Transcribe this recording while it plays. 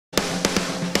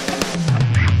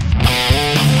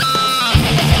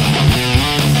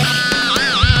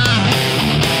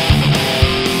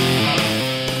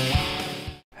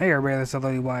everybody, this is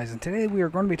ep20-LODWise, and today we are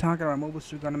going to be talking about Mobile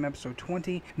Suit Gundam episode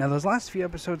 20. Now, those last few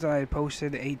episodes that I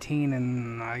posted, 18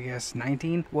 and I guess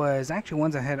 19, was actually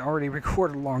ones I had already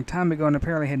recorded a long time ago and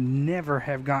apparently had never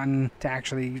have gotten to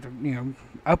actually,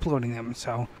 uploading them.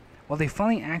 So, well, they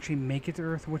finally actually make it to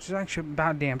Earth, which is actually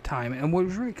about damn time. And what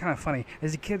was really kind of funny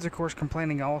is the kids, of course,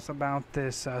 complaining also about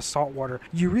this salt water.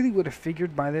 You really would have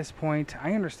figured by this point,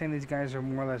 I understand these guys are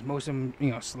more or less, most of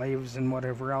them, slaves and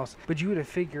whatever else, but you would have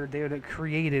figured they would have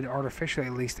created, artificially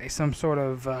at least, some sort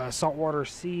of saltwater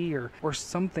sea or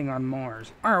something on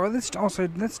Mars. Alright, well,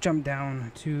 let's jump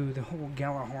down to the whole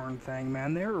Galahorn thing,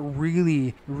 man. They're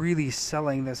really, really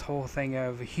selling this whole thing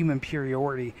of human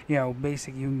superiority.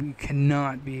 Basically, you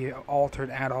cannot be altered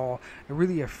at all. They're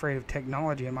really afraid of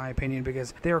technology, in my opinion,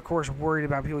 because they're of course worried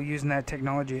about people using that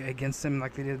technology against them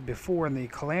like they did before in the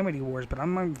Calamity Wars. But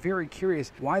I'm very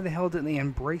curious, why the hell didn't they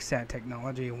embrace that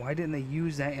technology? Why didn't they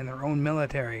use that in their own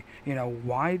military?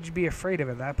 Why'd you be afraid of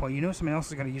it at that point? Somebody else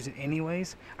is going to use it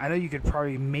anyways. I know you could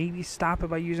probably maybe stop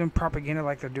it by using propaganda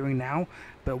like they're doing now,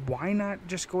 but why not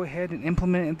just go ahead and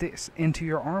implement this into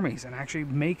your armies and actually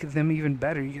make them even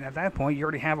better? At that point, you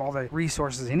already have all the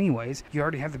resources anyways. You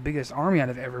already have the biggest army out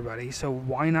of everybody, so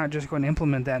why not just go and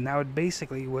implement that? And that would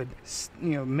basically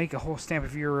make a whole stamp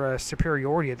of your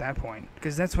superiority at that point.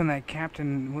 Because that's when that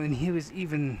captain, when he was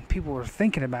people were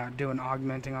thinking about doing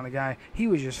augmenting on the guy, he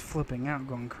was just flipping out,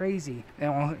 going crazy.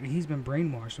 And he's been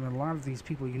brainwashed. A lot of these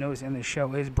people in this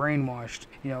show is brainwashed.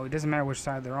 It doesn't matter which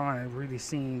side they're on. It really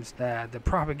seems that the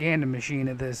propaganda machine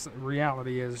of this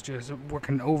reality is just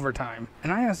working overtime.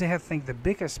 And I honestly have to think the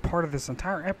biggest part of this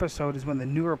entire episode is when the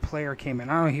newer player came in.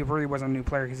 I don't know, he really wasn't a new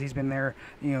player because he's been there,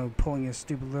 pulling his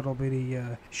stupid little bitty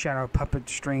shadow puppet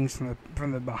strings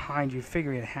from the behind. You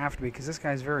figure it'd have to be, because this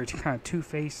guy's very kind of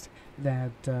two-faced.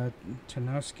 That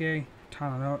Tanoska,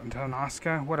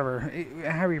 whatever,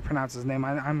 however you pronounce his name,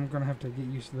 I'm going to have to get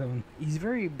used to that one. He's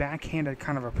very backhanded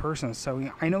kind of a person,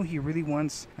 so I know he really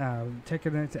wants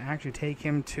Tekka to actually take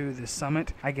him to the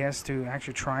summit, I guess, to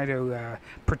actually try to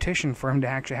petition for him to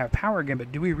actually have power again.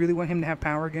 But do we really want him to have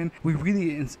power again? We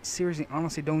really, seriously,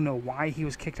 honestly don't know why he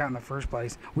was kicked out in the first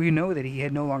place. We know that he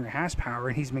no longer has power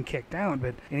and he's been kicked out,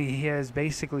 but he is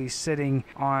basically sitting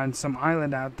on some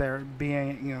island out there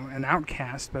being, an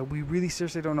outcast, but we really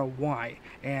seriously don't know why.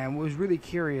 And what was really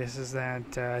curious is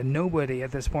that nobody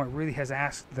at this point really has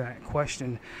asked that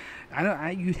question.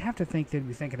 You'd have to think they'd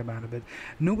be thinking about it, but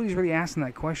nobody's really asking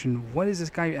that question. What is this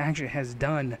guy actually has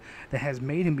done that has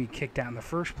made him be kicked out in the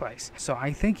first place? So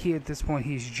I think at this point,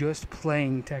 he's just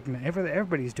playing Tekka.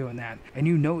 Everybody's doing that. And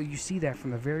you see that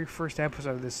from the very first episode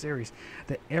of this series,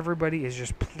 that everybody is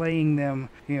just playing them,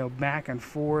 back and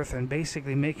forth and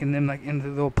basically making them like into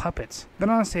little puppets. But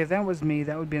honestly, if that was me,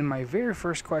 that would be my very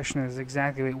first question is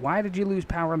exactly, why did you lose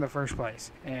power in the first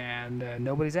place? And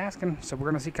nobody's asking, so we're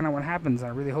going to see kind of what happens. I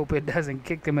really hope it doesn't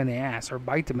kick them in the ass, or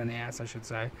bite them in the ass, I should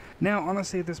say. Now,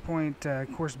 honestly, at this point,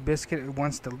 of course, Biscuit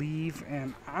wants to leave,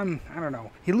 and I don't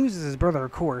know. He loses his brother,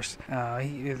 of course.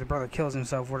 The brother kills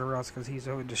himself, whatever else, because he's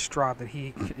so distraught that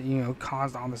he,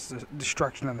 caused all this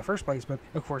destruction in the first place. But,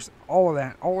 of course, all of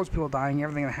that, all those people dying,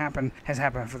 everything that happened has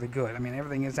happened for the good. I mean,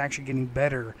 everything is actually getting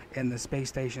better in the space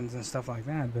stations and stuff like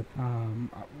that. But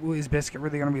is Biscuit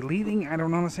really going to be leaving? I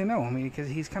don't honestly know. I mean, because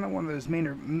he's kind of one of those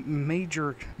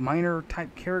minor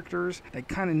type characters that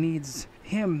kind of needs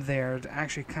him there to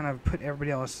actually kind of put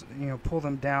everybody else, pull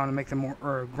them down and make them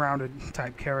more grounded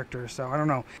type characters. So I don't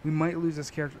know. We might lose this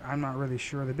character. I'm not really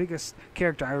sure. The biggest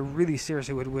character I really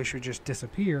seriously would wish would just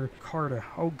disappear, Carta.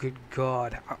 Oh, good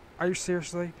God. I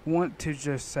seriously want to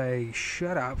just say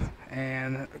shut up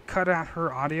and cut out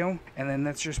her audio, and then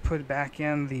let's just put back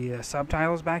in the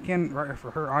subtitles back in right for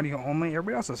her audio only.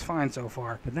 Everybody else is fine so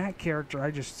far, but that character,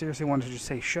 I just seriously want to just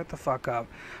say shut the fuck up.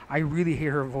 I really hate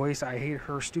her voice. I hate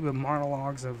her stupid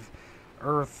monologues of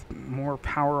Earth, more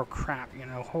power crap,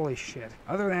 holy shit.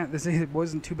 Other than that, it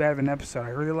wasn't too bad of an episode. I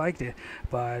really liked it,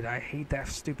 but I hate that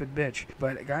stupid bitch.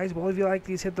 But guys, well, if you like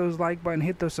these, hit those like button,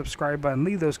 hit those subscribe button,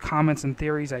 leave those comments and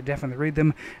theories. I definitely read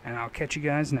them, and I'll catch you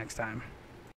guys next time.